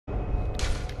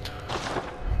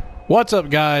What's up,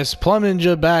 guys? Plum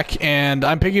Ninja back, and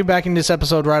I'm piggybacking this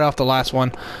episode right off the last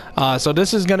one. So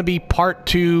this is going to be part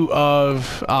 2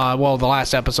 of, well, the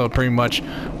last episode, pretty much.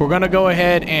 We're going to go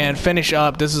ahead and finish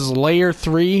up. This is layer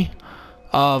 3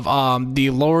 of the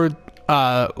Lower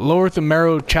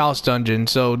Thumero Chalice dungeon.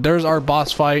 So there's our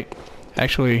boss fight.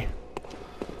 Actually,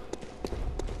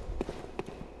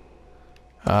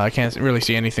 I can't really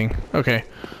see anything. Okay,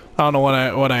 I don't know what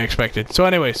I expected. So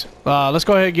anyways, let's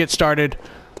go ahead and get started.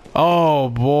 Oh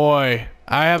boy,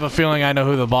 I have a feeling I know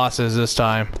who the boss is this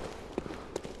time.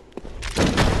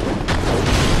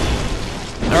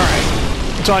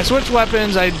 Alright, so I switched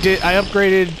weapons, I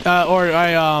upgraded, or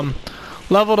I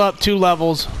leveled up 2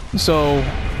 levels, so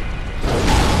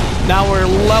now we're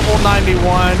level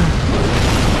 91.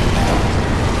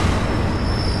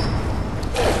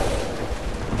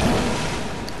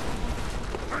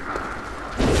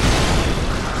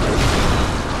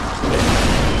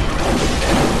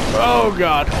 Oh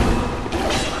god.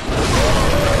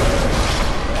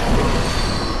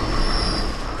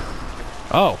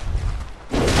 Oh.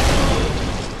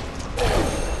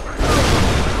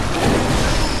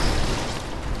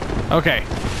 Okay.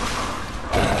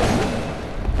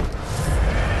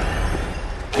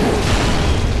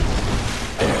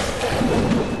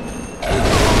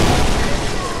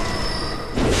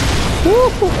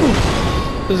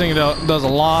 Woo-hoo-hoo. This thing does a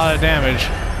lot of damage.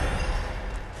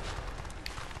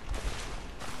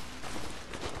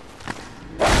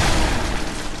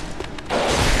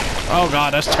 Oh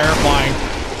god, that's terrifying.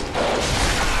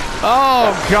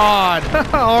 Oh god,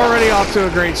 already off to a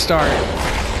great start.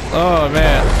 Oh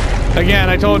man. Again,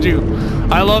 I told you,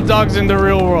 I love dogs in the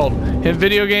real world. In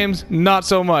video games, not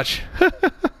so much.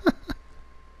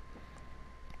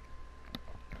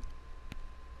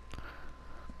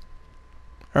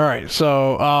 Alright,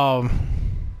 so,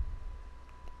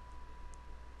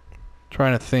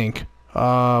 trying to think.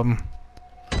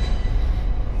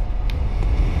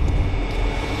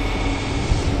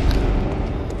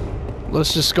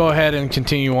 Let's just go ahead and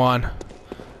continue on.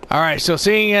 Alright, so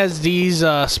seeing as these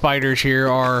spiders here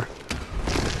are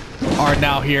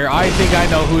now here, I think I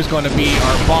know who's going to be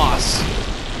our boss.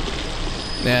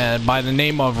 And by the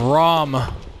name of Rom,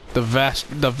 the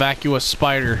vacuous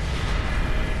spider.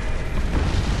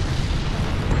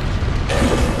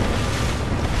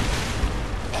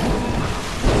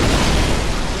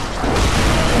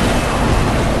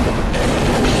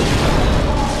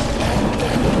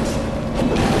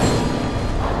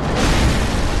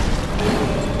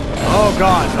 Oh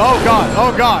god, oh god,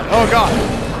 oh god, oh god.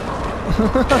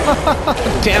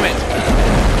 Damn it.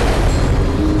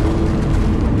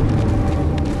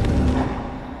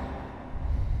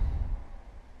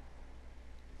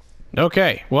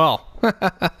 Okay, well.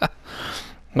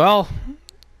 Well,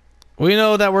 we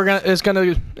know that we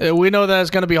know that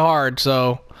it's gonna be hard,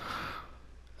 so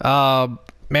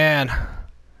man.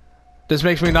 This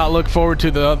makes me not look forward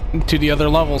to the other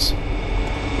levels.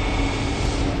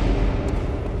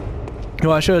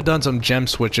 Well, I should have done some gem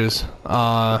switches,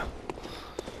 so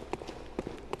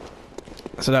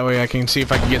that way I can see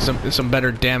if I can get some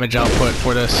better damage output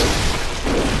for this.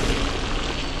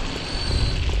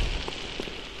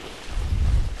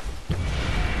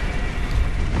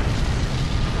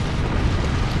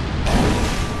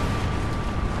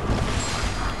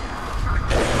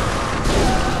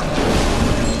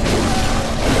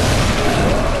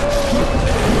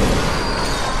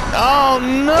 Oh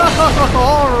no!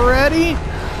 Already?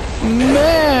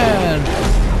 Man!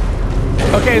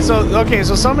 Okay,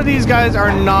 so some of these guys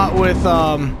are not with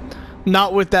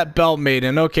that Bell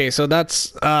Maiden. Okay, so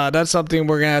that's something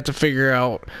we're gonna have to figure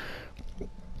out.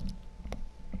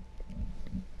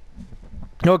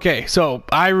 Okay, so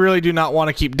I really do not want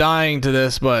to keep dying to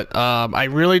this, but I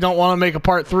really don't want to make a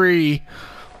part 3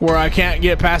 where I can't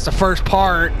get past the first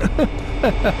part.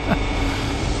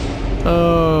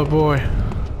 Oh boy.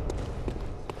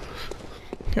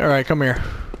 Alright, come here.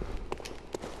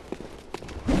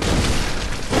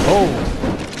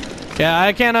 Oh. Yeah,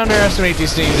 I can't underestimate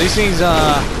these things. These things,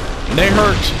 they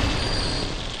hurt.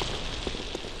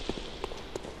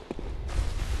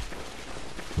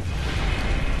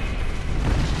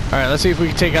 Alright, let's see if we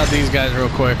can take out these guys real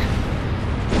quick.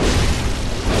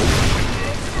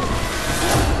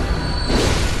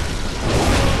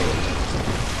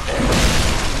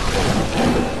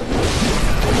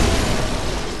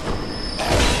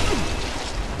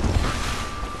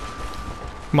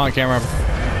 Come on, camera.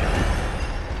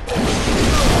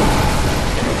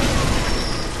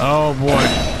 Oh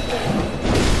boy.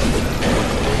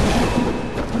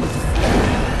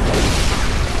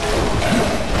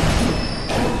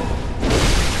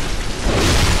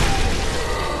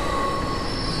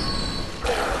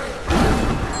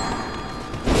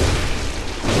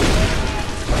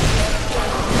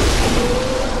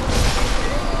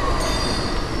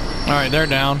 Alright, they're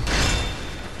down.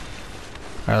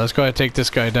 Alright, let's go ahead and take this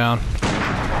guy down.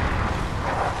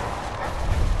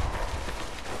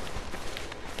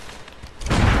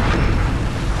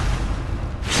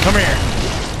 Come here.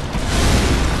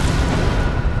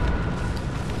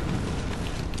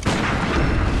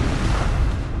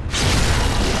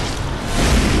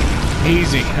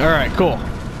 Easy. Alright, cool.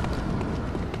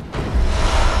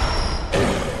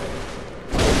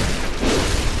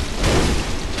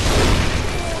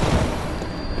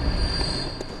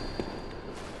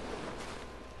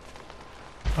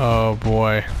 Oh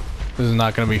boy. This is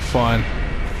not going to be fun.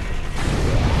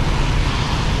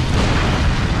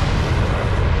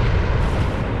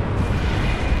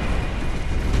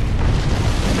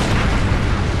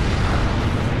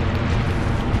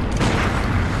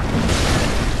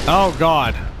 Oh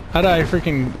god. How did I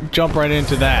freaking jump right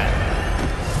into that?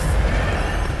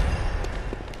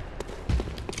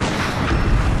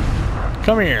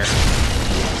 Come here,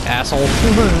 asshole.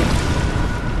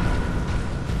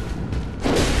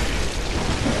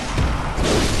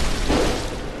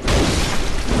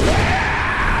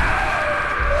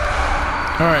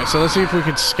 Alright, so let's see if we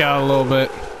can scout a little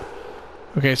bit.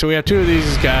 Okay, so we have two of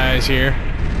these guys here.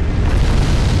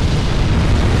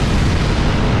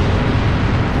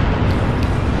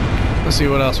 Let's see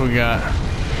what else we got.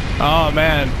 Oh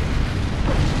man.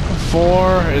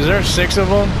 4. Is there 6 of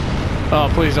them? Oh,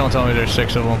 please don't tell me there's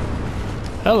 6 of them.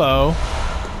 Hello.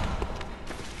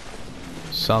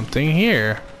 Something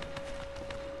here.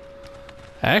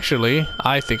 Actually,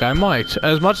 I think I might.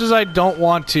 As much as I don't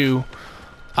want to,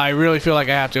 I really feel like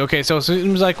I have to. Okay, so it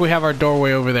seems like we have our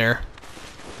doorway over there.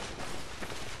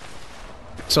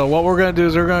 So what we're going to do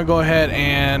is we're going to go ahead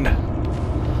and...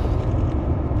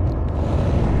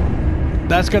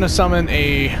 That's going to summon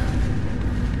a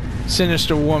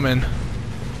sinister woman.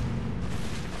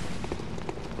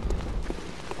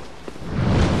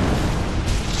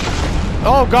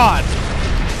 Oh god!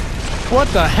 What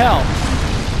the hell?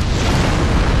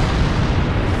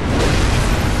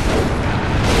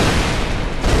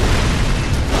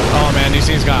 Oh man, these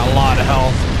things got a lot of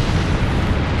health.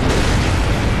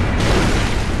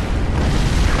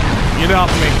 Get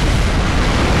off me.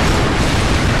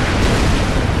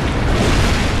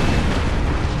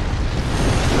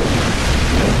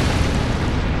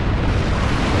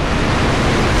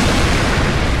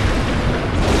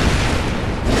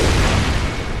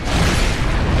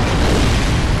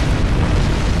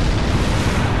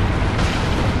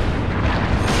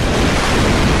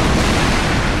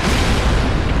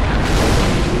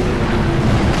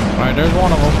 There's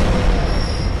one of them.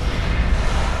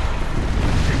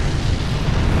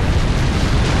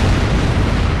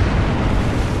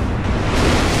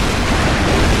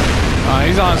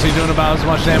 He's honestly doing about as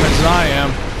much damage as I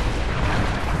am.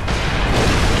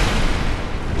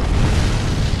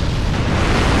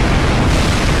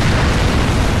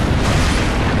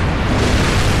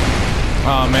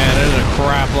 Oh man, there's a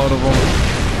crap load of them.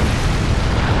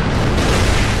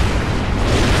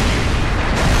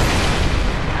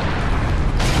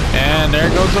 And there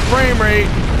goes the frame rate.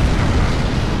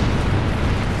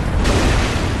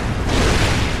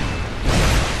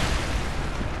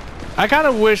 I kind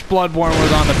of wish Bloodborne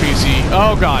was on the PC.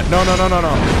 Oh god, no, no, no, no, no.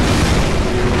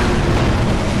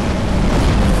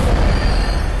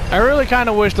 I really kind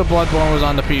of wish the Bloodborne was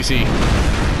on the PC.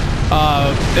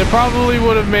 It probably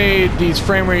would have made these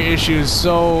frame rate issues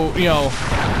so, you know,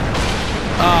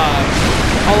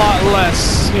 a lot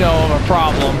less, you know, of a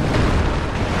problem.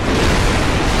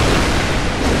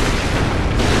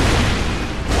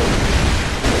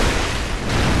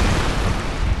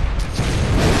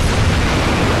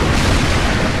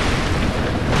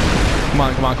 Come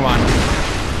on, come on, come on.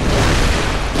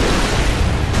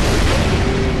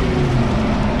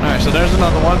 Alright, so there's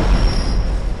another one.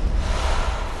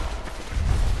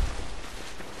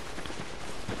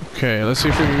 Okay, let's see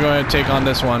if we can go ahead and take on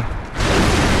this one.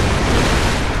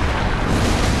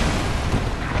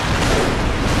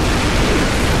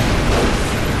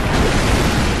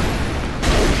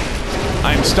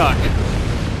 I'm stuck.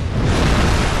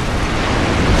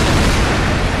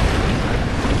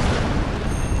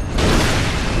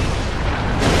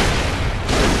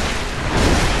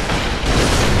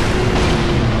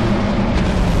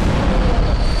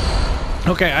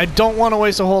 Okay, I don't want to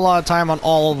waste a whole lot of time on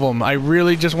all of them. I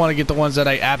really just want to get the ones that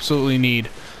I absolutely need.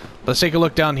 Let's take a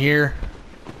look down here.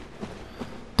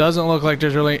 Doesn't look like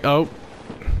there's really... Oh.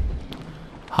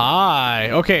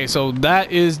 Hi. Okay, so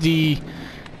that is the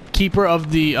keeper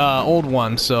of the old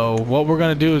one. So what we're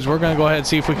going to do is we're going to go ahead and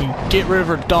see if we can get rid of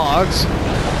her dogs.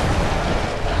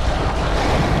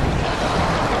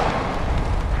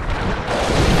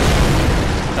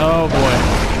 Oh boy.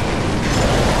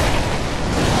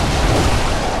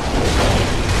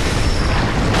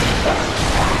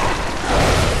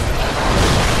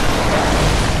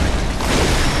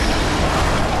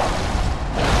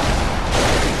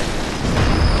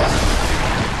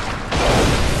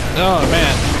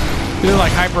 These are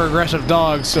like hyper-aggressive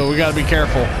dogs, so we gotta be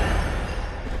careful.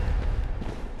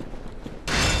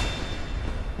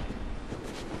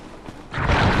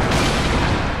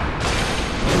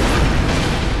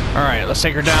 Alright, let's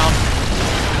take her down.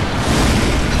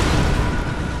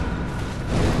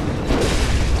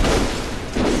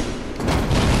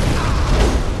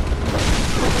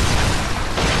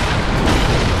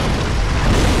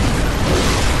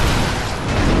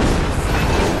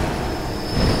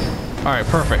 Alright,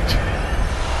 perfect.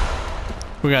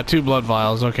 We got 2 blood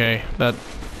vials, okay. That...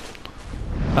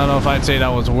 I don't know if I'd say that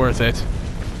was worth it.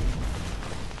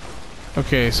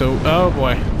 Okay, so... oh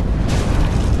boy.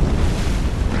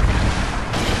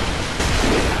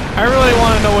 I really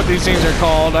want to know what these things are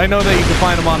called. I know that you can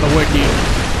find them on the wiki.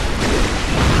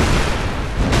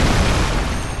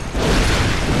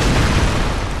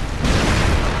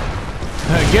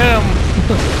 Get him!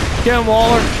 Get him,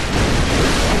 Waller!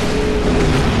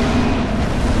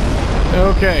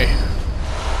 Okay.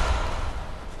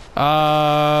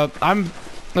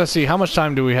 Let's see, how much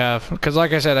time do we have? Because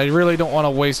like I said, I really don't want to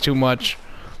waste too much.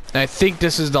 And I think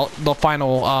this is the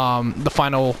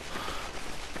final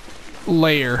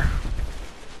layer.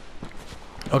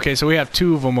 Okay, so we have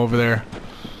 2 of them over there.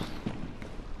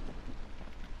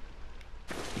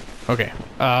 Okay,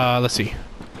 let's see.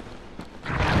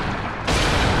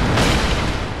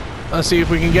 Let's see if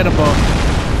we can get them both.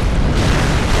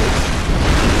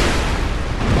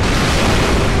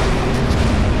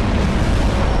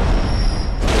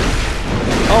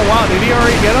 Oh wow, did he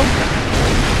already get him?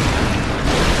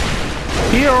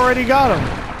 He already got him.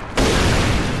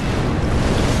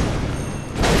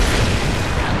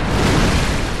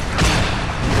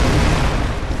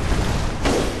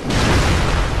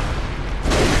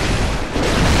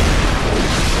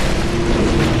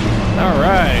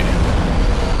 Alright.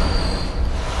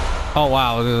 Oh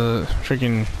wow, the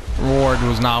freaking reward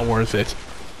was not worth it.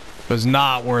 Was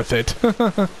not worth it.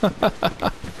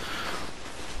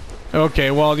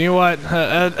 Okay, well, you know what?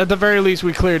 At the very least,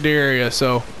 we cleared the area,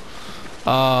 so...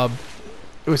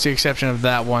 with the exception of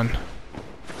that one.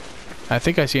 I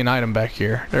think I see an item back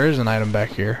here. There is an item back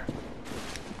here.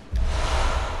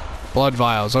 Blood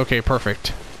vials. Okay,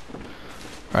 perfect.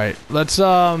 Alright, let's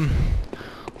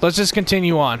just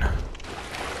continue on.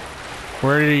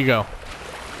 Where did you go?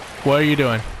 What are you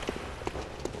doing?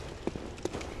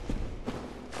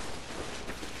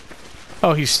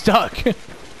 Oh, he's stuck.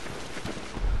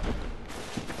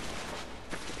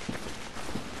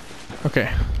 Okay.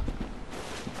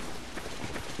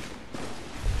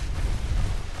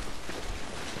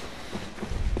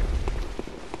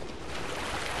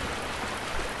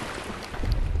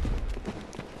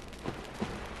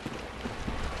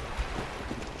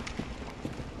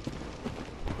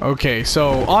 Okay,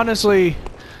 so honestly,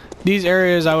 these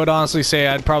areas I would honestly say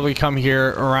I'd probably come here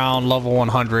around level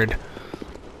 100.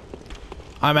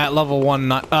 I'm at level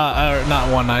not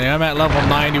 190. I'm at level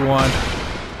 91.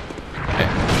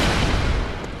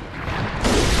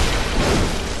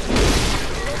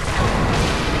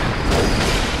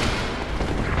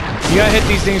 You gotta hit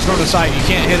these things from the side. You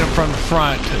can't hit them from the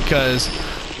front because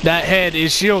that head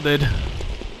is shielded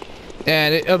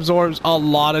and it absorbs a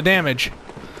lot of damage.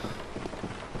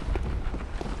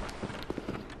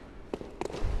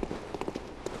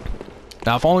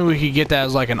 Now, if only we could get that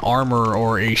as like an armor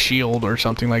or a shield or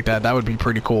something like that, that would be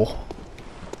pretty cool.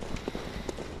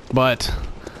 But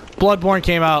Bloodborne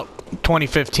came out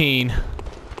 2015,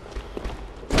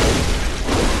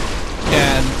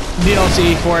 and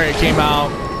DLC for it came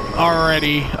out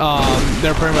already.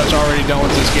 They're pretty much already done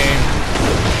with this game.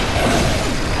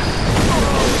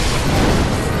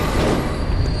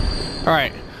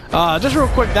 Alright, just real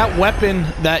quick, that weapon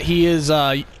that he is,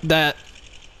 that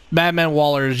Madman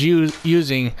Waller is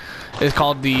using is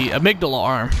called the amygdala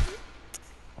arm.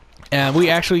 And we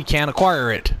actually can acquire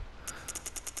it.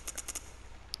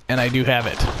 And I do have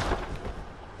it.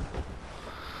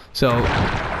 So,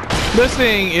 this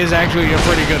thing is actually a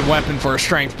pretty good weapon for a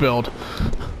strength build.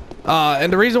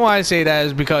 And the reason why I say that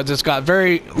is because it's got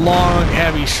very long,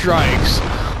 heavy strikes,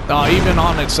 even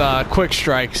on its quick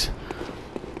strikes.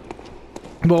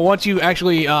 But once you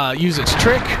actually use its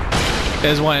trick,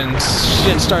 is when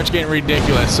shit starts getting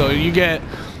ridiculous. So you get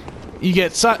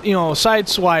side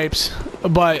swipes,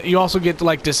 but you also get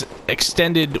like this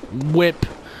extended whip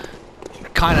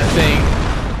kind of thing,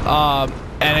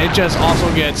 and it just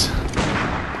also gets,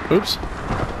 oops.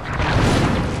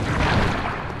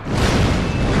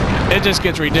 It just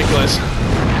gets ridiculous.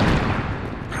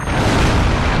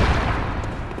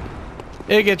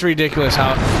 It gets ridiculous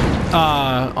how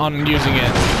on using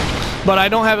it. But I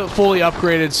don't have it fully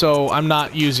upgraded, so I'm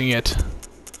not using it.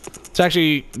 It's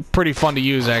actually pretty fun to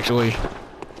use, actually.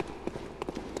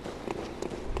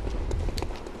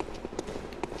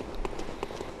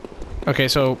 Okay,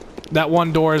 so that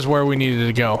one door is where we needed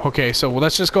to go. Okay, so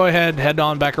let's just go ahead, head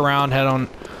on back around,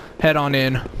 head on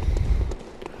in.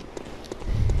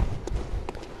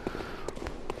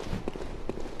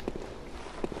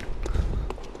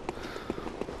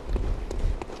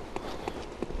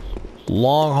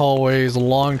 Long hallways,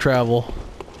 long travel.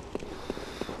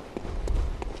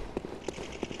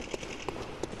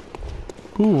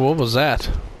 Ooh, what was that?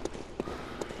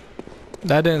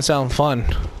 That didn't sound fun.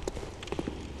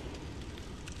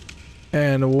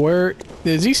 And where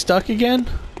is he stuck again?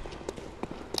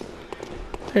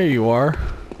 There you are.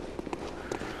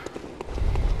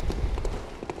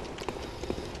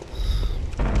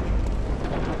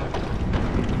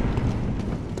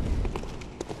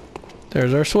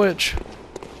 There's our switch.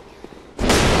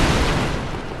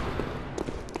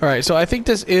 Alright, so I think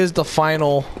this is the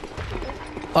final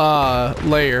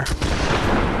layer.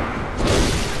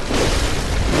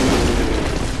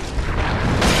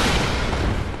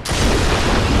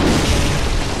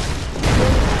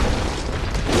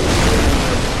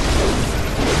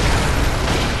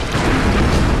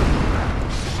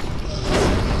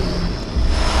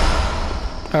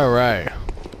 Alright.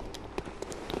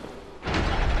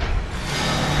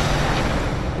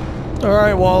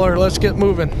 Alright, Waller, let's get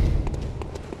moving.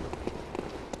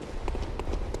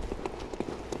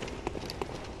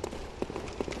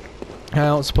 I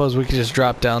don't suppose we could just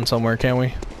drop down somewhere, can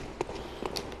we?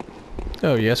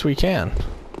 Oh, yes we can.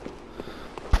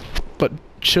 But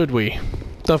should we?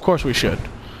 Of course we should.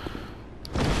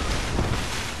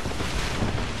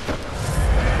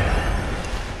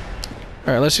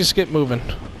 Alright, let's just get moving.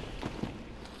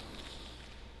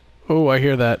 Oh, I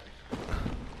hear that.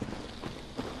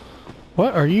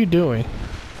 What are you doing?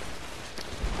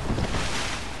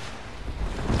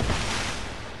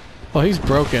 Oh, he's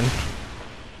broken.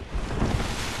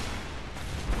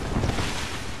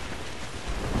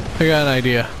 I got an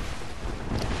idea.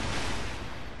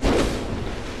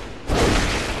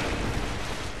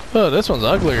 Oh, this one's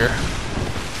uglier.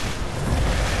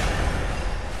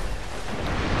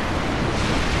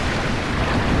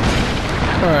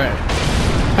 Alright.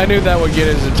 I knew that would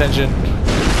get his attention.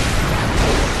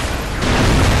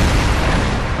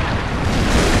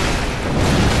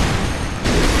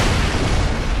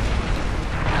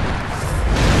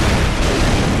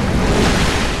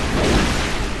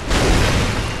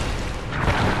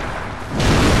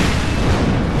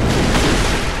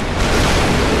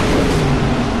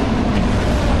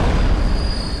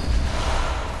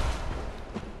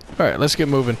 Alright, let's get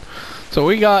moving. So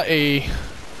we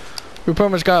pretty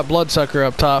much got a bloodsucker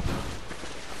up top.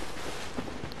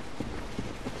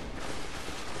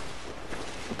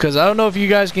 Because I don't know if you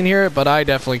guys can hear it, but I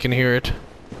definitely can hear it.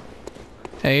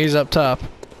 And he's up top.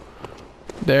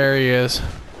 There he is.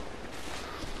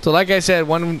 So like I said,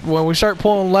 when we start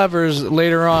pulling levers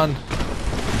later on,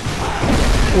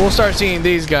 we'll start seeing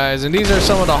these guys. And these are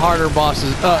some of the harder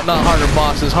bosses, not harder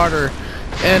bosses, harder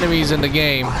enemies in the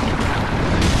game.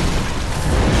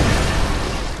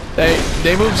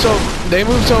 They move so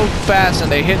fast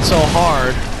and they hit so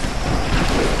hard.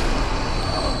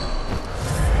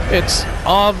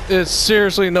 It's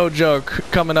seriously no joke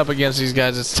coming up against these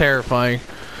guys. It's terrifying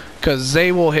because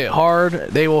they will hit hard,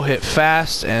 they will hit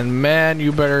fast, and man,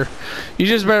 you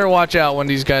just better watch out when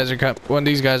these guys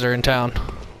are in town.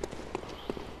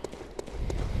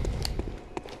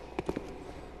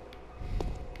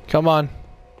 Come on,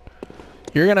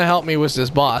 you're gonna help me with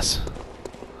this boss.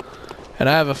 And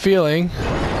I have a feeling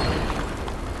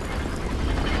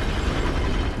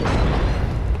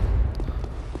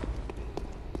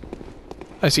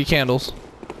I see candles.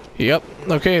 Yep.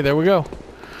 Okay, there we go.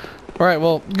 Alright,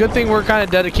 well, good thing we're kind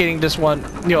of dedicating this one,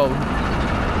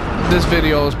 this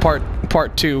video is part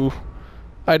 2.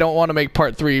 I don't want to make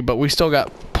part 3, but we still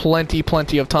got plenty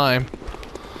of time.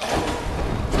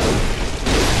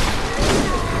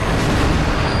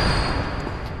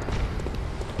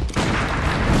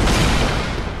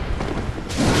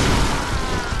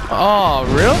 Oh,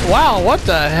 really? Wow, what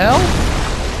the hell?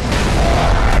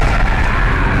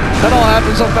 That all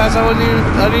happened so fast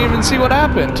I didn't even see what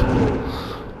happened.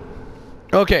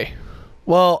 Okay.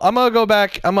 Well, I'm gonna go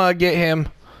back. I'm gonna get him.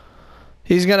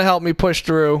 He's gonna help me push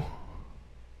through.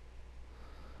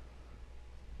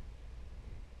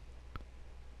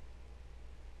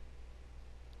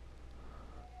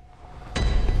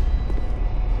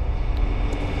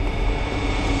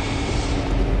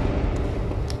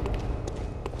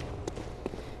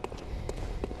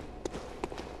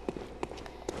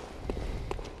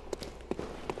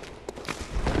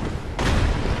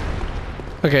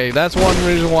 Okay, that's one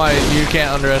reason why you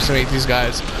can't underestimate these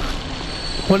guys.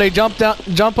 When they jump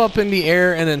up in the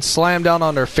air and then slam down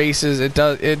on their faces, it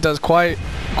does quite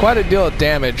a deal of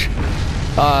damage.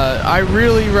 I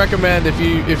really recommend if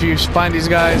you find these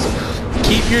guys,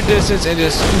 keep your distance and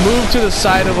just move to the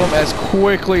side of them as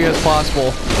quickly as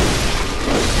possible.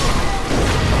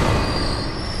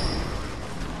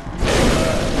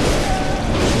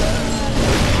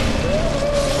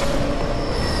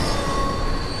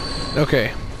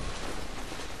 Okay.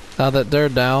 Now that they're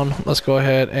down, let's go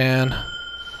ahead and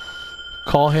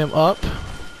call him up.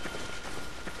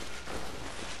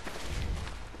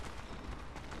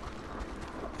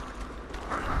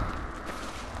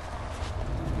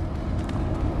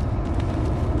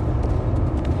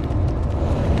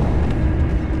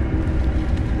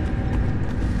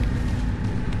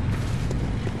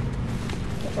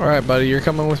 Alright, buddy, you're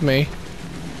coming with me.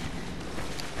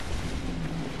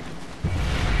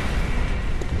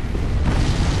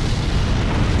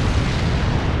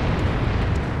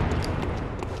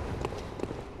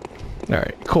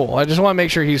 Alright, cool. I just want to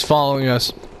make sure he's following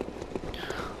us.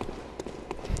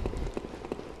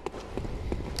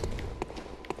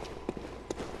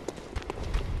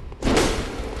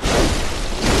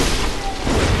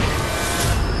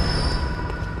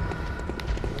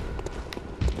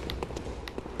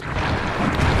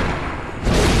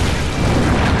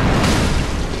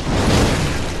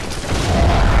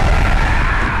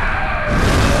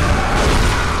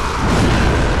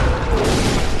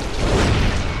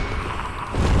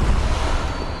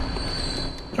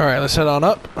 Alright, let's head on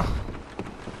up.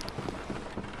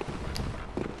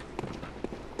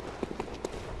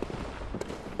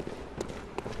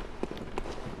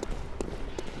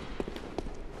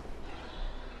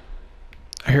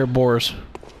 I hear boars.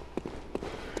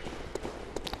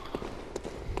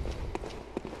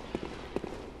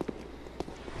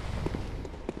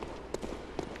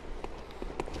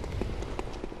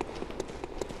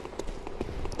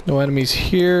 No enemies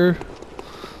here.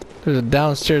 There's a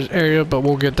downstairs area, but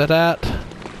we'll get to that.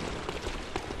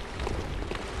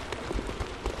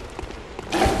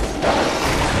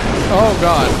 Oh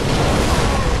God.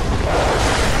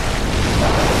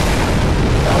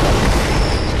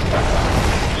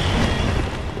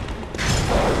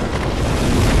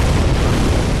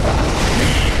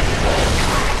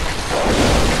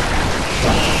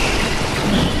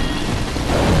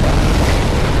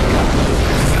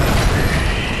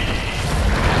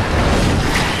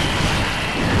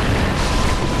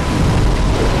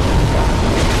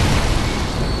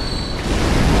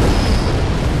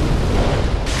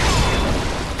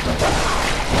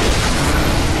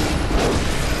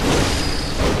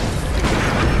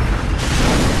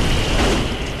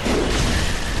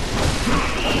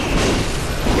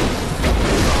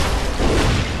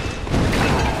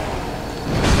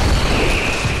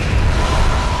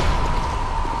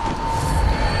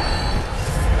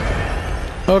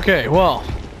 Okay, well,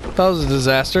 that was a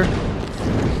disaster.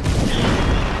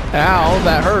 Ow,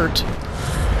 that hurt.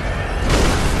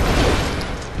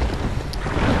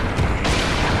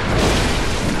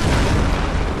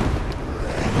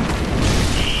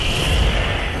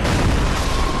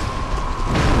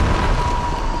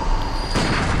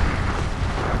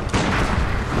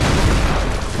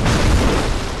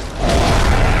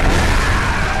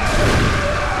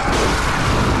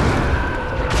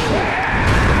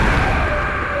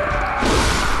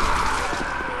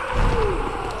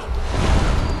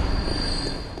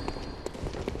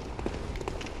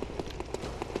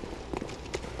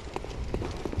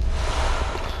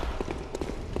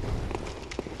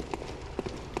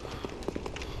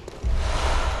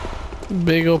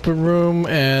 Big open room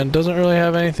and doesn't really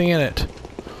have anything in it.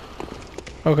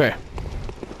 Okay.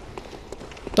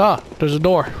 Ah, there's a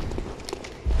door.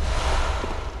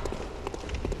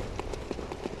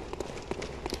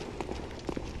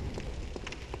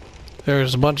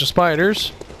 There's a bunch of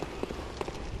spiders.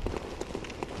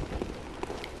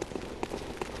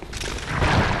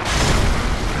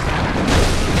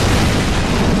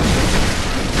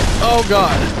 Oh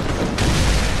God.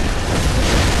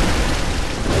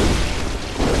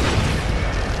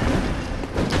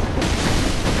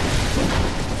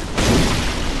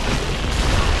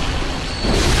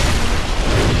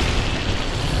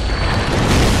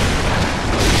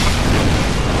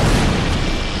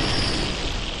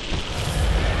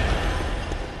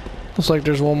 Looks like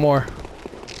there's one more.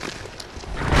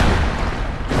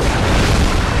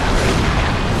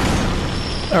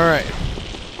 Alright.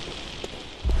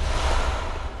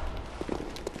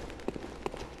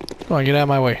 Come on, get out of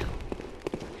my way.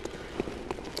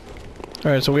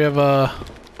 Alright, so we have a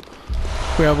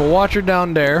watcher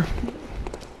down there.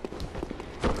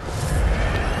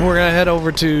 We're gonna head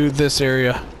over to this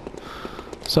area.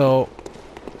 So,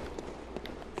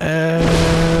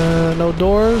 no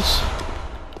doors.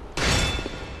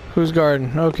 Who's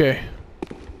guarding? Okay.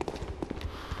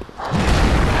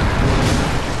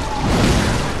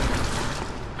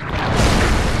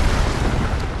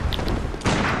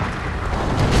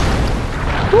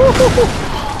 A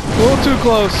little too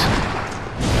close.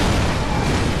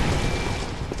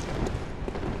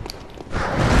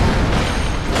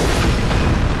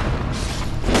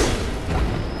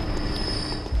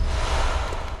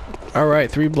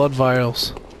 Alright, 3 blood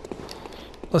vials.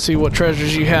 Let's see what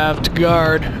treasures you have to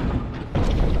guard.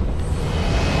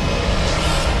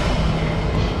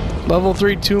 Level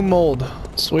 3 tomb mold.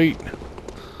 Sweet.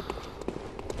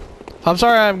 I'm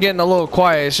sorry I'm getting a little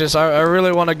quiet. It's just I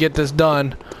really want to get this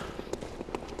done.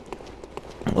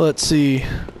 Let's see.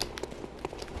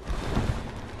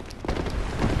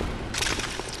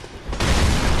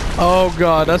 Oh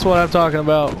god, that's what I'm talking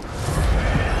about.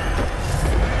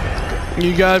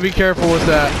 You gotta be careful with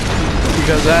that,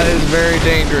 because that is very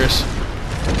dangerous.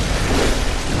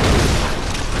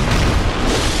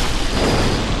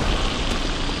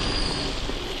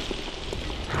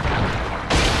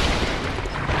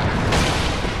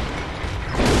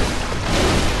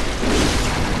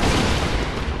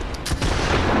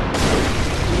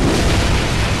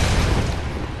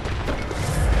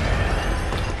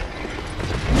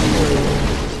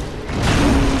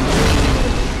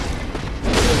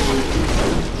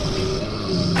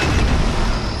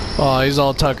 Oh, he's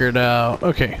all tuckered out.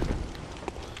 Okay.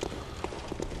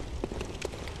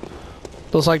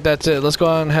 Looks like that's it. Let's go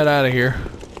ahead and head out of here.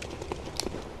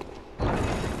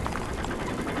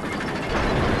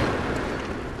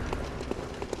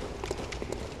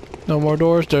 No more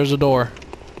doors? There's a door.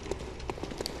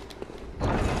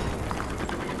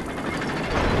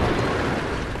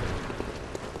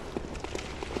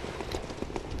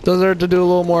 Does hurt to do a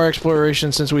little more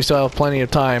exploration since we still have plenty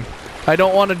of time. I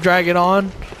don't want to drag it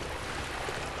on,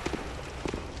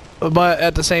 but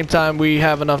at the same time we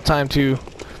have enough time to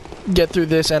get through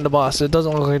this and the boss. It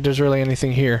doesn't look like there's really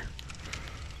anything here.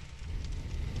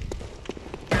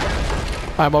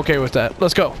 I'm okay with that.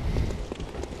 Let's go.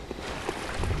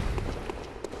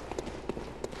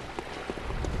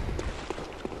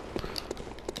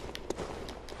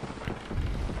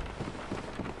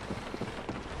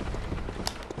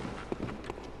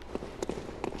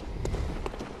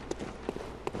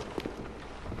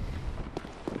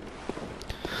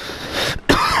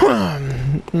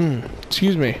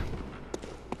 Excuse me.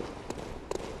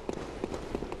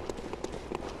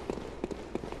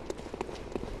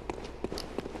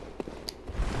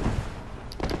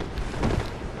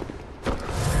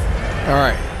 All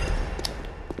right.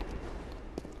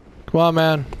 Come on,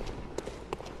 man.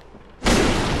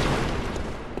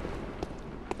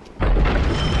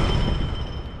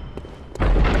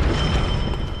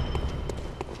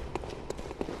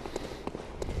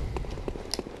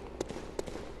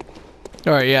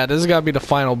 Alright, yeah, this has got to be the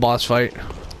final boss fight.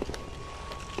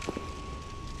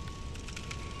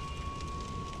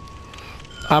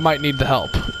 I might need the help,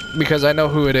 because I know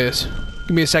who it is.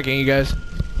 Give me a second, you guys.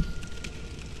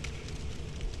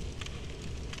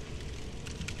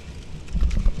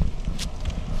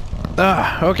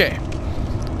 Okay.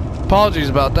 Apologies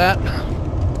about that.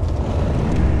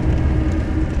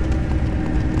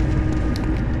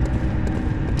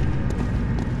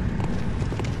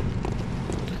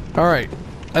 Alright.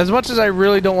 As much as I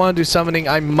really don't want to do summoning,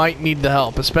 I might need the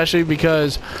help, especially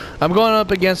because I'm going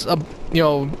up against a,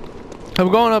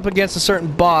 I'm going up against a certain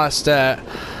boss that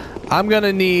I'm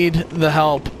gonna need the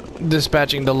help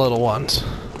dispatching the little ones.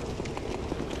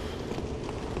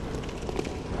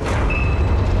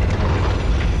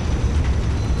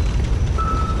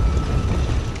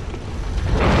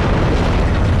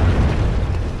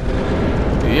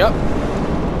 Yep.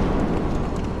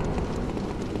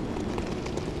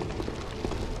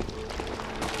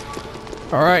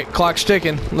 Alright, clock's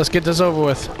ticking. Let's get this over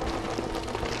with.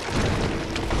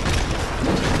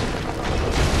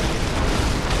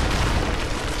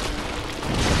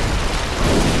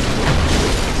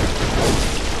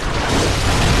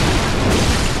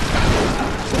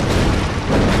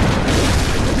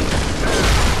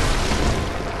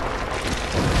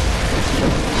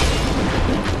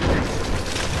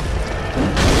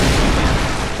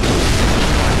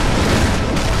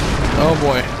 Oh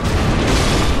boy.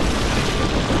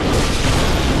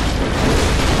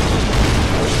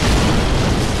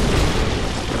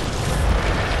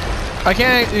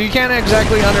 You can't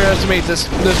exactly underestimate this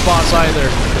boss either.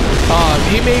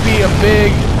 He may be a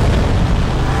big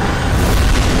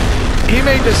he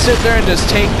may just sit there and just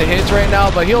take the hits right now,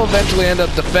 but he'll eventually end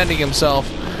up defending himself,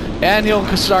 and he'll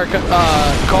start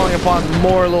calling upon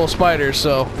more little spiders.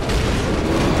 So.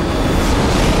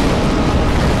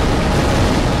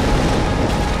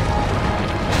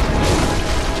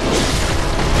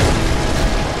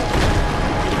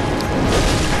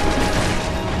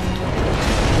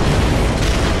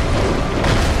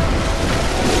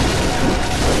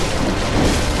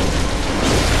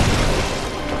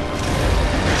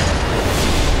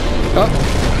 Oh,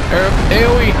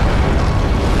 AoE.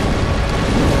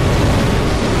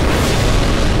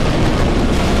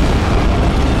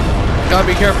 Gotta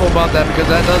be careful about that because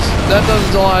that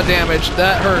does a lot of damage.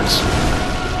 That hurts.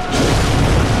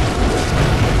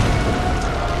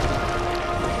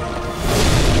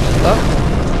 Oh.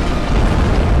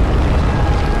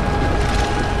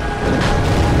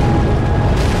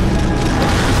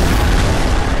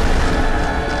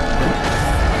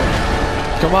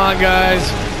 Come on, guys.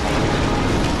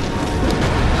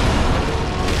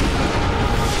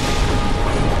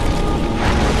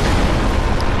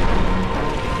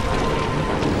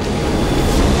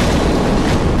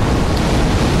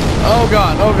 Oh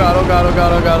god, oh god, oh god, oh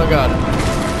god, oh god, oh god.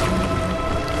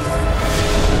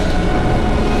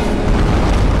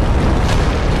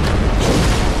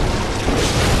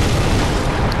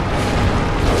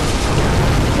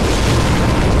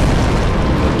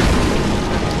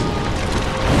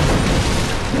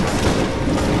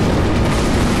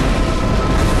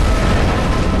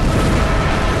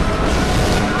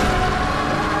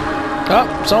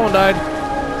 Oh, someone died.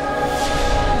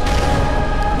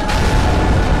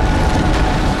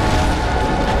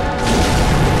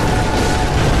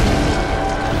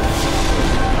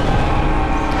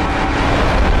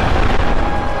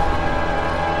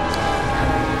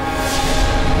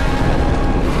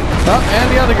 Oh,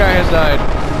 and the other guy has died.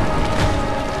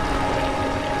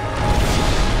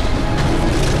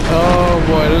 Oh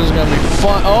boy, this is gonna be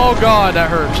fun. Oh god, that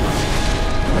hurts.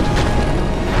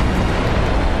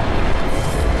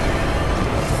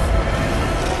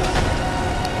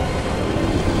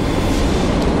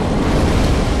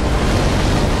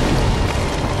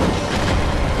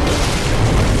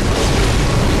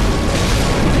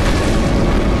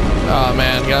 Oh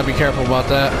man, gotta be careful about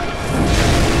that.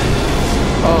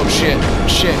 Oh shit.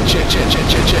 Shit.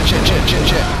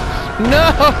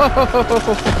 No!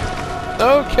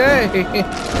 Okay.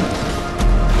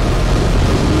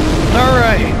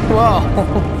 Alright, well,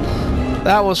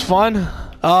 that was fun.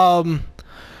 Alright,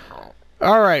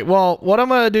 well, what I'm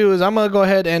gonna do is I'm gonna go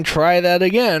ahead and try that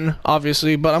again,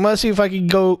 obviously, but I'm gonna see if I can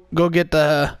go get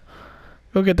the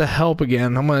help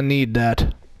again. I'm gonna need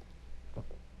that.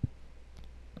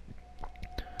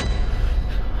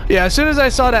 Yeah, as soon as I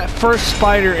saw that first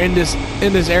spider in this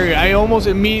area, I almost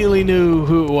immediately knew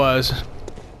who it was.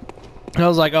 I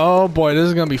was like, "Oh boy, this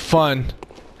is gonna be fun."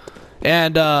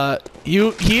 And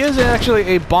he is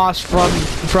actually a boss from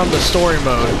the story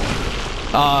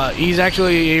mode. He's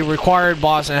actually a required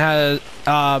boss and has,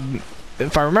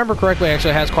 if I remember correctly,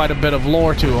 actually has quite a bit of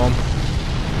lore to him.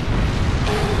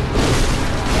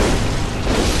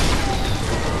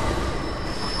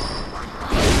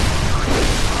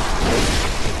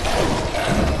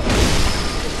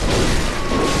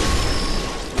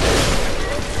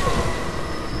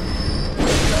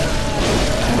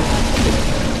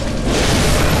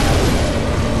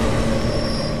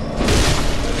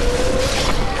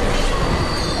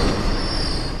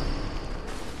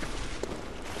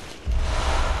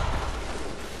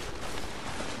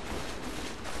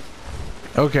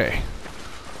 Okay.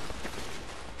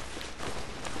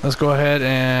 Let's go ahead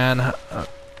and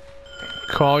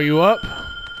call you up.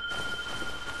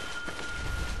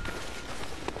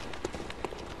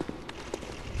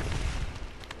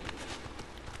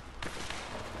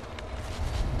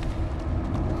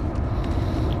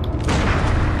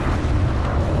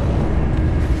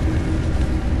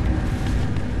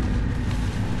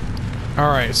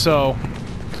 Alright, so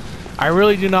I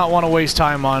really do not want to waste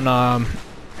time on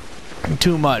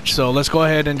too much, so let's go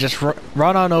ahead and just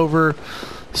run on over,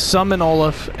 summon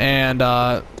Olaf, and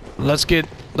let's get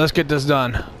this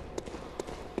done.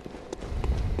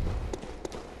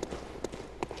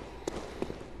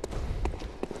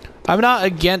 I'm not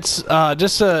against,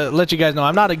 just to let you guys know,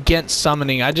 I'm not against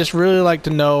summoning. I just really like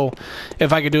to know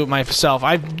if I could do it myself.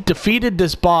 I've defeated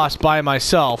this boss by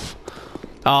myself,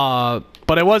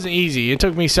 but it wasn't easy. It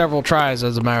took me several tries,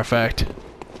 as a matter of fact.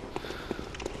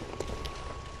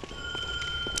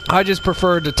 I just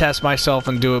prefer to test myself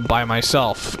and do it by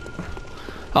myself.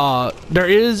 There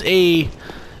is a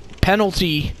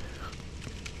penalty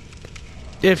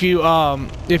if you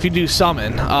do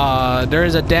summon. There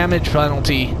is a damage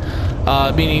penalty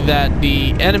meaning that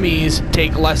the enemies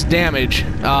take less damage,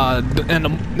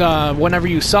 and whenever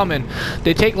you summon,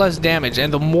 they take less damage,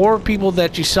 and the more people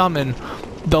that you summon,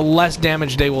 the less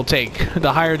damage they will take,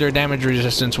 the higher their damage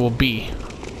resistance will be.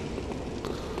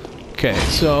 Okay,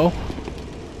 so...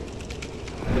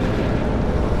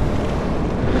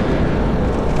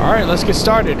 Alright, let's get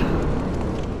started.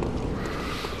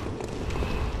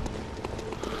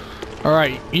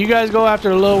 Alright, you guys go after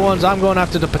the little ones, I'm going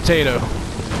after the potato.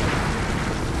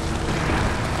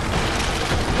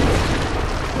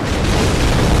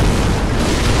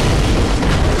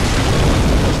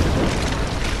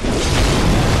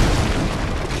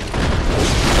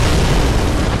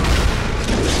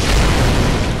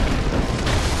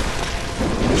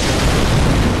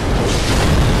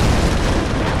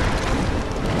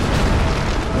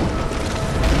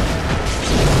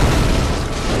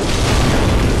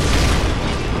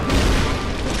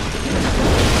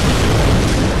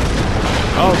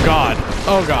 Oh god.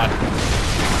 Oh god.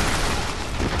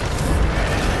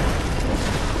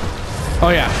 Oh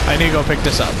yeah, I need to go pick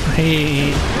this up.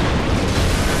 Hey.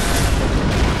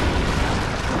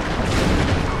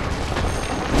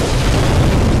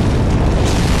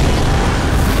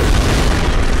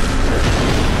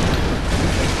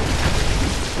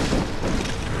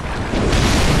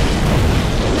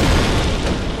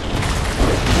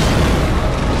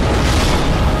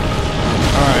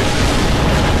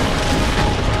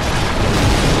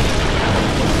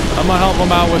 I'm gonna help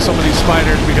them out with some of these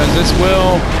spiders because this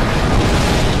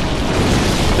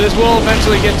will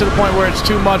eventually get to the point where it's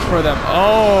too much for them.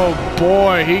 Oh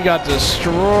boy, he got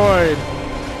destroyed.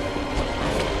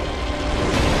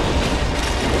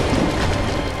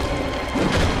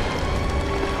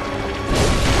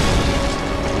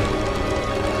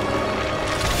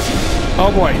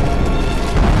 Oh boy.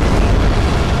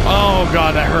 Oh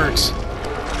god, that hurts.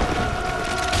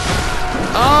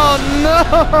 Oh no!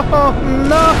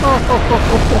 No!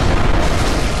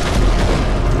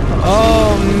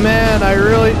 Oh man, I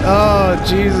really... Oh,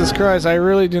 Jesus Christ, I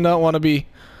really do not want to be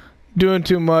doing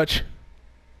too much.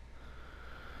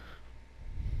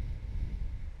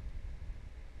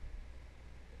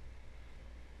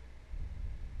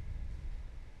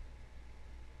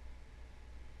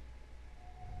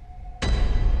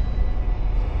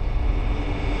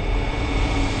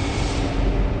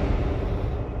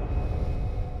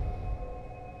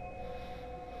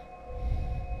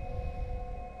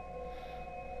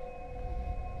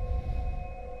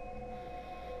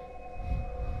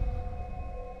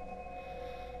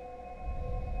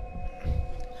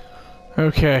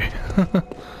 Okay.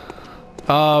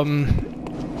 I'm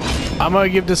gonna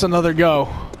give this another go.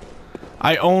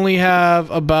 I only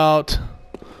have about...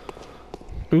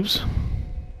 Oops.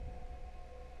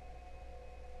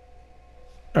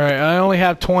 Alright, I only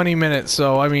have 20 minutes,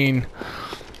 so I mean...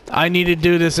 I need to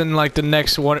do this in like the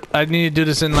next one... I need to do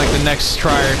this in like the next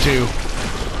try or two.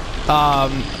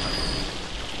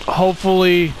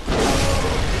 Hopefully...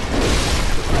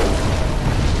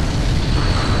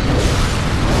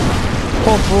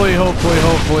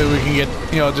 Hopefully we can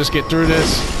get, you know, just get through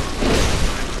this.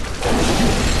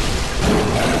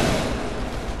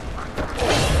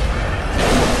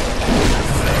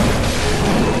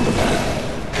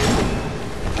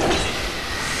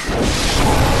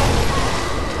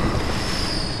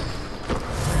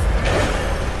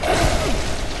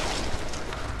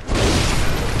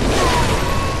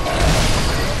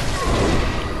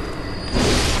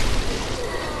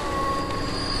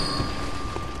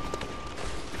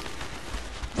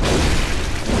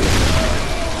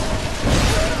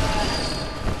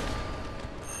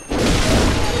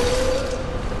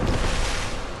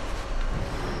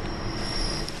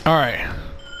 Alright.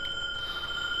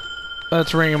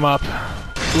 Let's ring him up.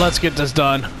 Let's get this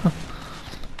done.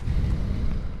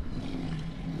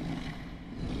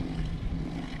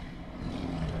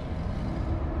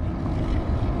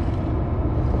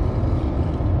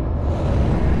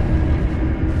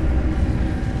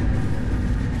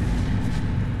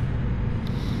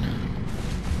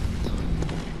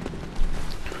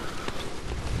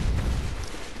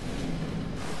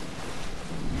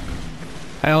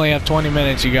 I only have 20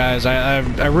 minutes, you guys.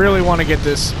 I really want to get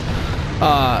this.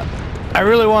 I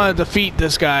really want to defeat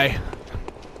this guy.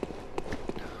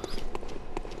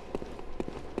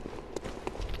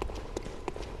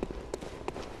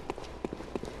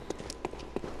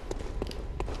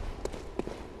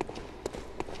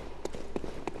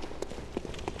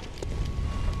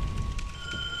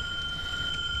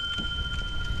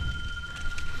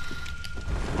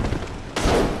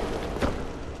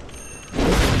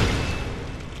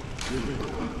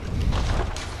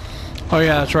 Oh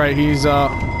yeah, that's right. He's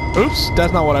Oops,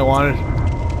 that's not what I wanted.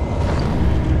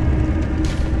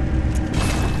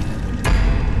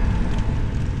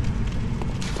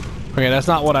 Okay, that's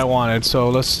not what I wanted, so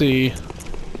let's see.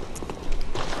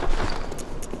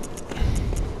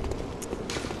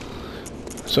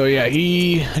 So yeah,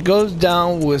 he goes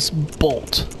down with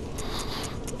bolt.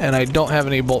 And I don't have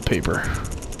any bolt paper.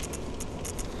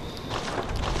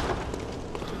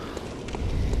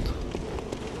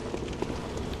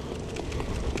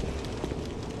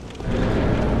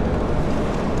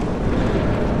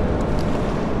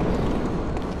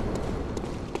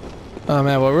 Oh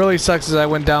man, what really sucks is I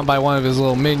went down by one of his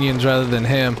little minions rather than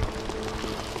him.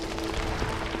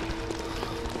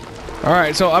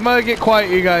 Alright, so I'm gonna get quiet,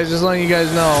 you guys, just letting you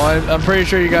guys know. I'm pretty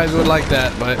sure you guys would like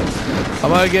that, but I'm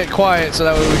gonna get quiet so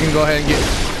that way we can go ahead and get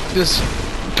just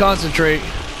concentrate.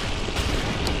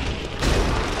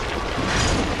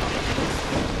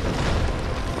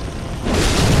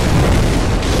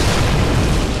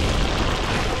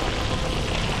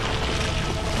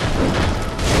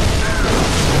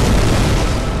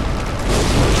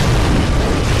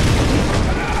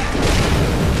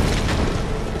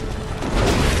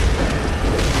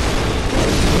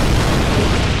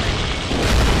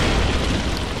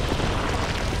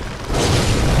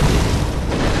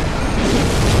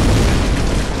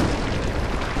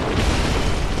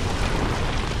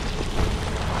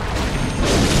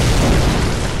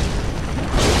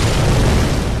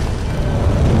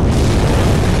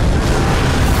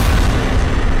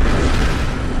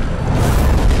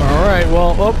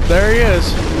 Well, oh, there he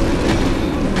is.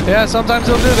 Yeah, sometimes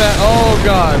he'll do that. Oh,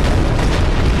 God.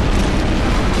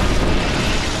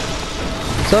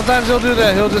 Sometimes he'll do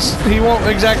that. He won't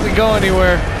exactly go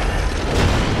anywhere.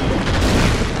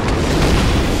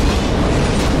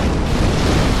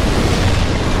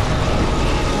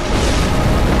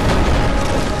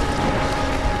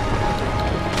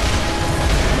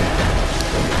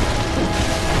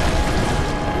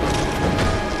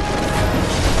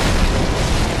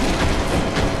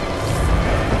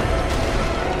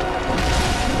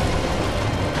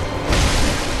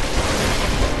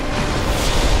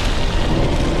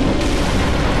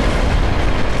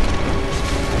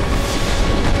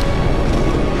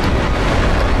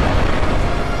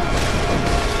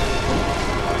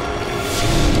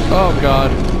 Oh, God.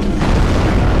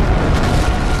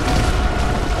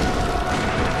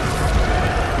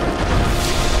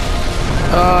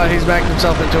 He's backed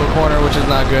himself into a corner, which is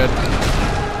not good.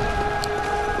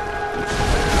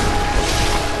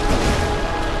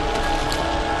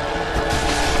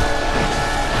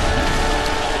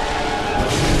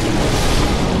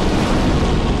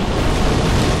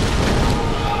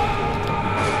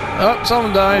 Oh,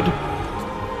 someone died.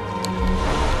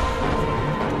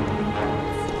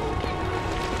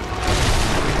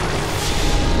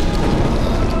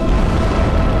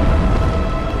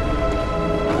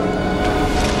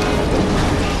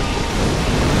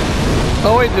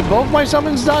 Oh wait, did both my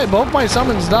summons die? Both my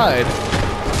summons died.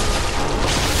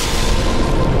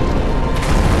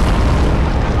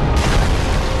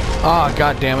 Ah,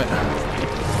 God damn it.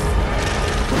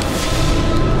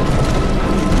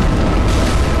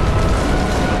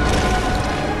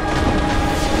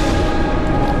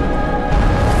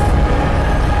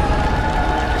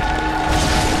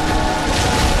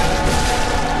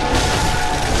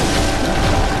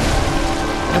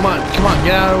 Come on,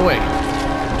 get out of the way.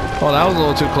 Oh, that was a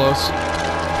little too close.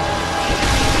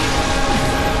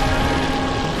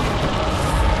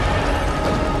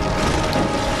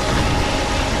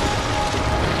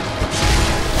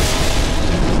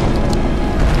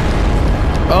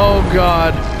 Oh,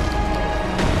 God.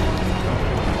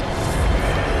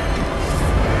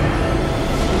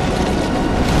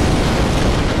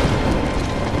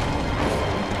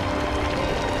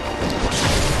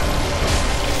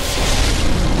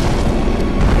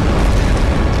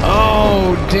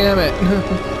 Damn it.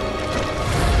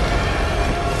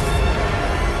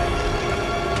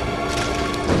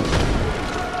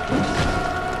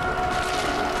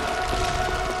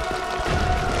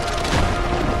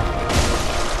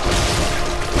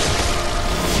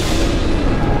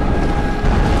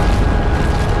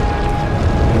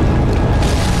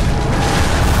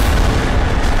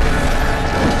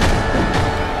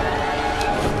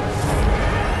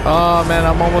 Oh man,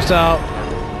 I'm almost out.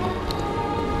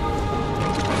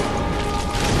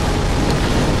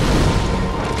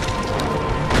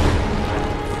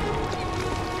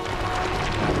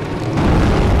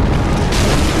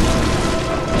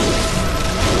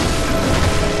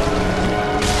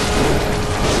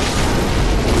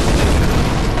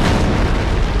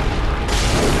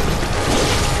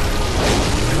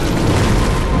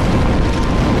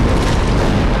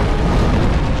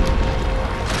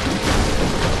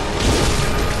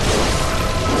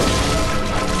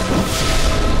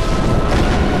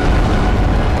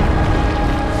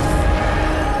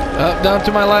 down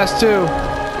to my last two.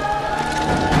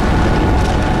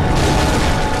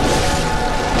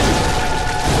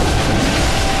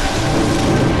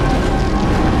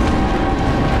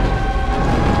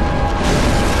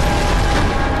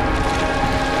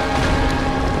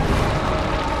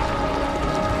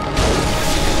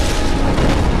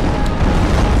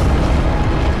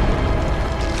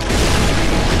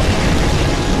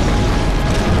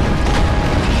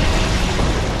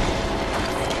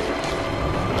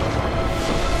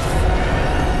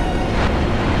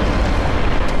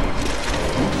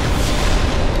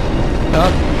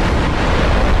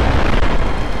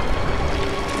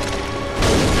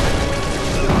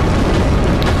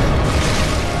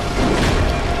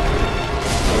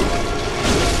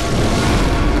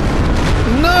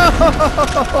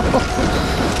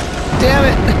 Damn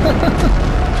it.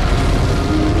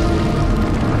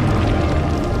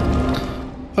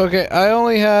 Okay, I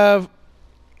only have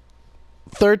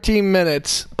 13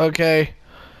 minutes, okay?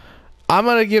 I'm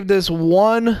gonna give this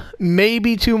one,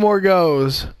 maybe two more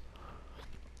goes.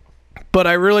 But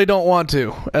I really don't want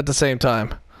to at the same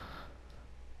time.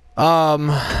 I'm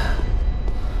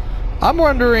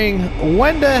wondering,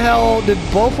 when the hell did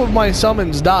both of my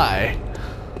summons die?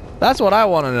 That's what I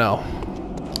want to know.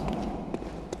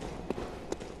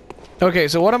 Okay,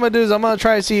 so what I'm going to do is I'm going to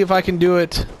try to see if I can do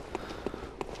it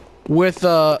with,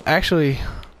 actually,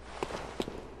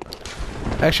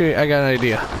 I got an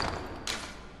idea.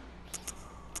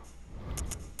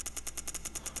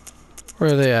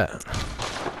 Where are they at?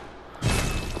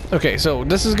 Okay, so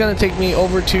this is going to take me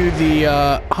over to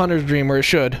the Hunter's Dream, where it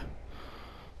should.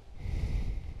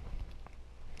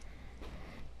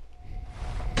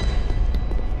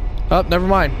 Oh, never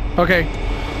mind. Okay.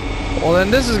 Well,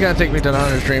 then this is going to take me to the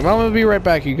Hunter's Dream. I'm going to be right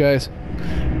back, you guys.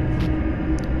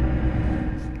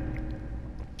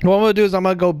 What I'm going to do is I'm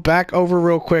going to go back over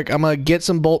real quick. I'm going to get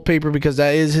some bolt paper because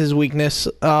that is his weakness.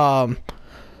 And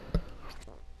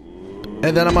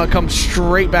then I'm going to come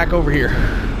straight back over here.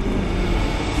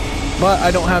 But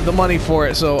I don't have the money for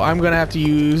it, so I'm going to have to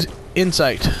use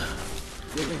Insight.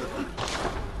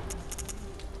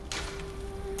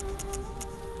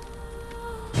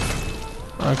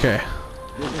 Okay.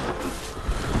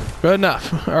 Good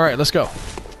enough. Alright, let's go.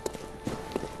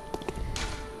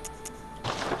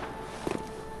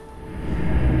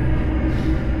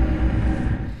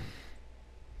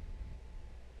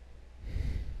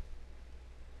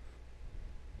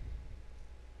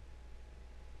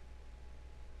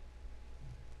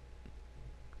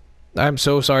 I'm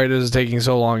so sorry this is taking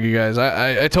so long, you guys.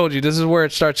 I told you, this is where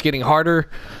it starts getting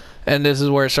harder, and this is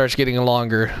where it starts getting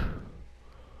longer.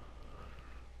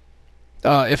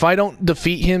 If I don't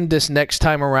defeat him this next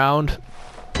time around,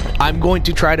 I'm going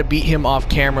to try to beat him off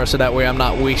camera so that way I'm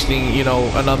not wasting, you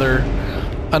know,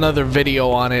 another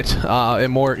video on it,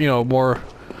 and more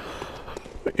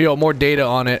data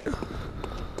on it.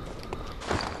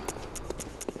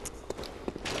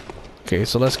 Okay,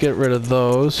 so let's get rid of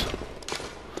those.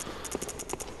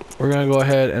 We're gonna go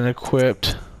ahead and equip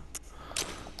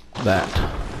that.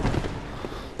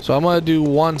 So I'm gonna do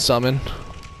one summon,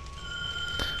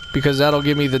 because that'll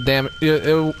give me the damage.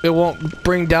 It won't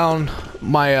bring down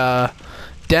my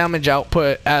damage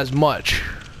output as much.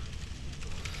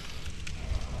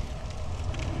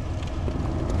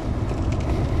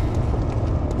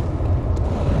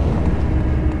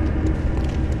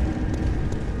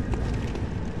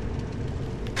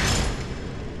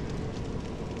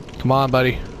 Come on,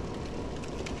 buddy.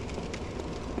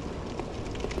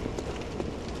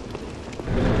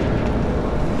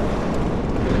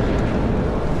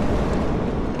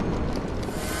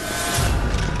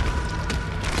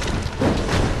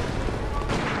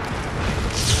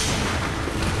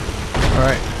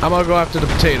 I'm gonna go after the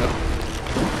potato.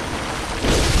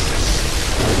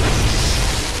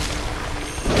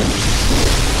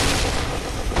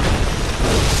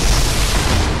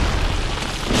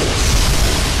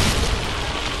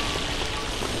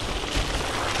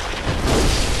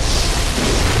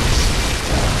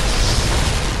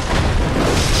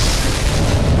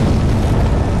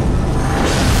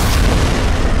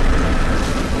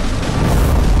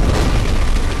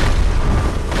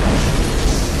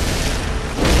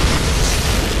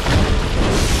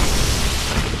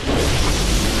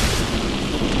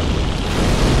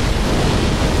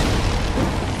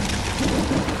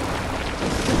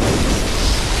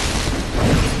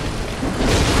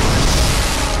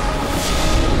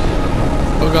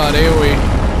 Oh god, AoE.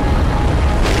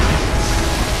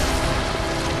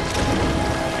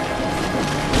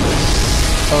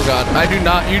 Oh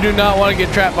god, you do not want to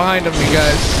get trapped behind him, you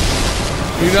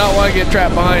guys. You do not want to get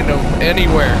trapped behind him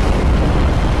anywhere.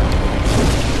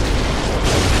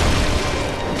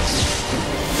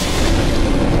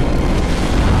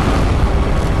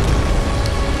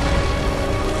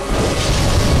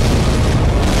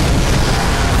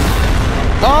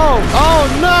 Oh! Oh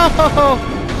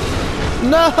no!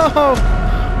 No!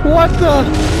 What the?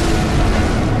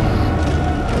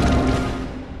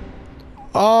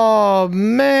 Oh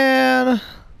man!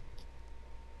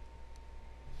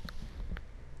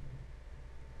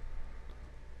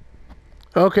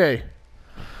 Okay.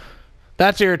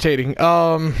 That's irritating.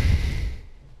 Alright,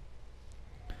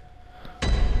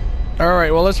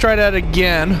 well let's try that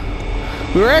again.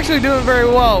 We were actually doing very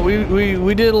well.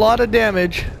 We did a lot of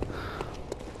damage.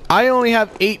 I only have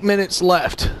 8 minutes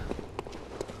left.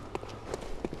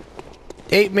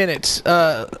 8 minutes.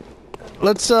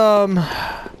 Let's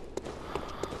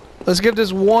give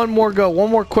this one more go. One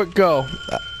more quick go.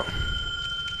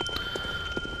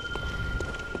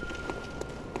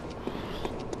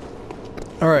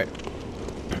 Alright.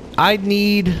 I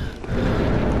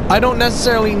don't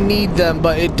necessarily need them,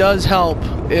 but it does help.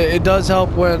 It does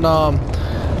help when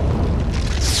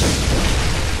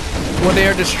they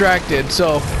are distracted,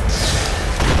 so.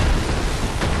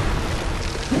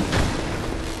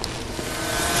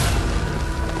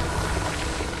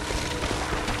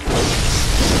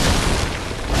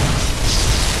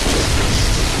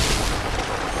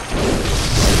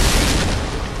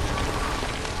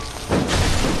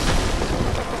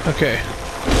 Okay.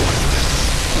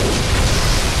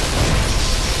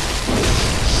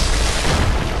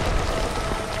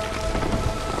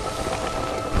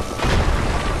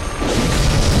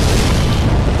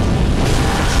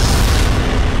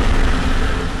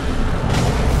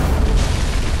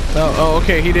 Oh,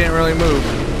 okay, he didn't really move.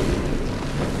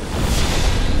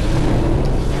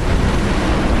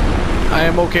 I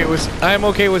am okay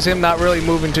with him not really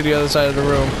moving to the other side of the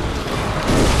room.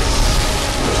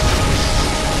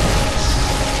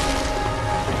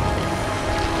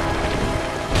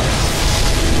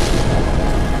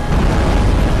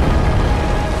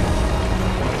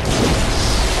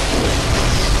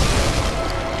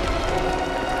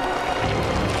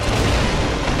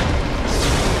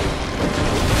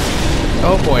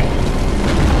 Oh boy.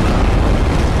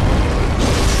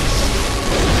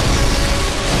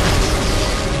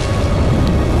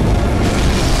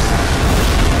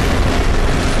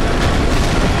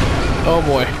 Oh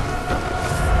boy.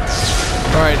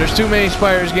 Alright, there's too many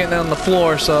spiders getting on the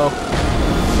floor, so.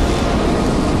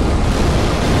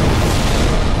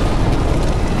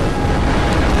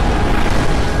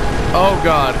 Oh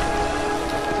god.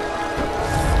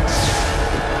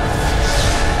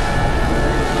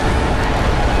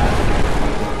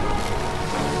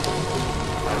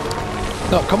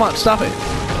 No, come on, stop it.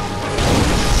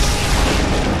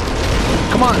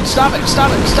 Come on, stop it, stop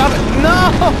it, stop it.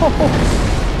 No!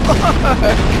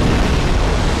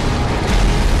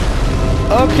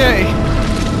 Okay.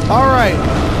 Alright.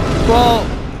 Well,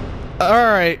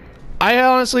 alright. I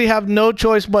honestly have no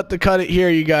choice but to cut it here,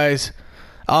 you guys.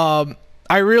 I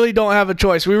really don't have a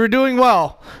choice. We were doing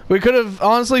well. We could have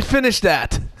honestly finished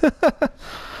that.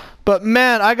 But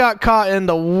man, I got caught in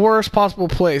the worst possible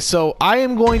place. So I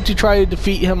am going to try to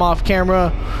defeat him off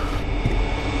camera.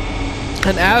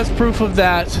 And as proof of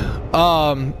that,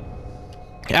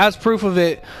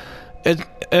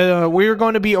 we are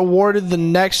going to be awarded the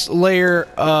next layer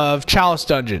of Chalice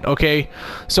dungeon. Okay,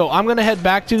 so I'm gonna head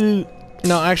back to.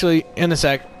 No, actually, in a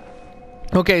sec.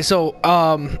 Okay, so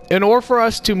in order for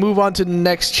us to move on to the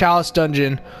next Chalice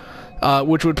dungeon,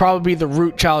 which would probably be the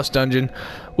root Chalice dungeon,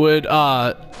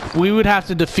 we would have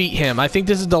to defeat him. I think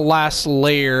this is the last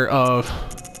layer of,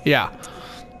 yeah,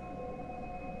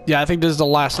 I think this is the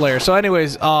last layer. So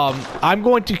anyways, I'm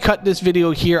going to cut this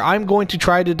video here. I'm going to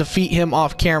try to defeat him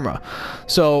off camera.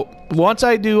 So once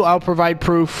I do, I'll provide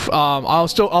proof. I'll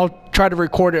try to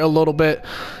record it a little bit.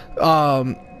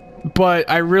 But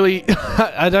I really,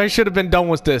 I should have been done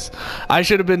with this. I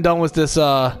should have been done with this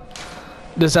episode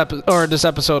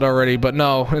already, but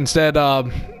no, instead,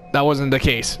 that wasn't the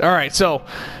case. All right, so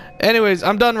anyways,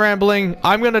 I'm done rambling.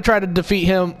 I'm gonna try to defeat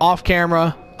him off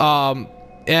camera,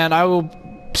 and I will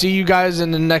see you guys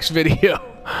in the next video.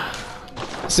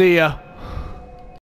 See ya.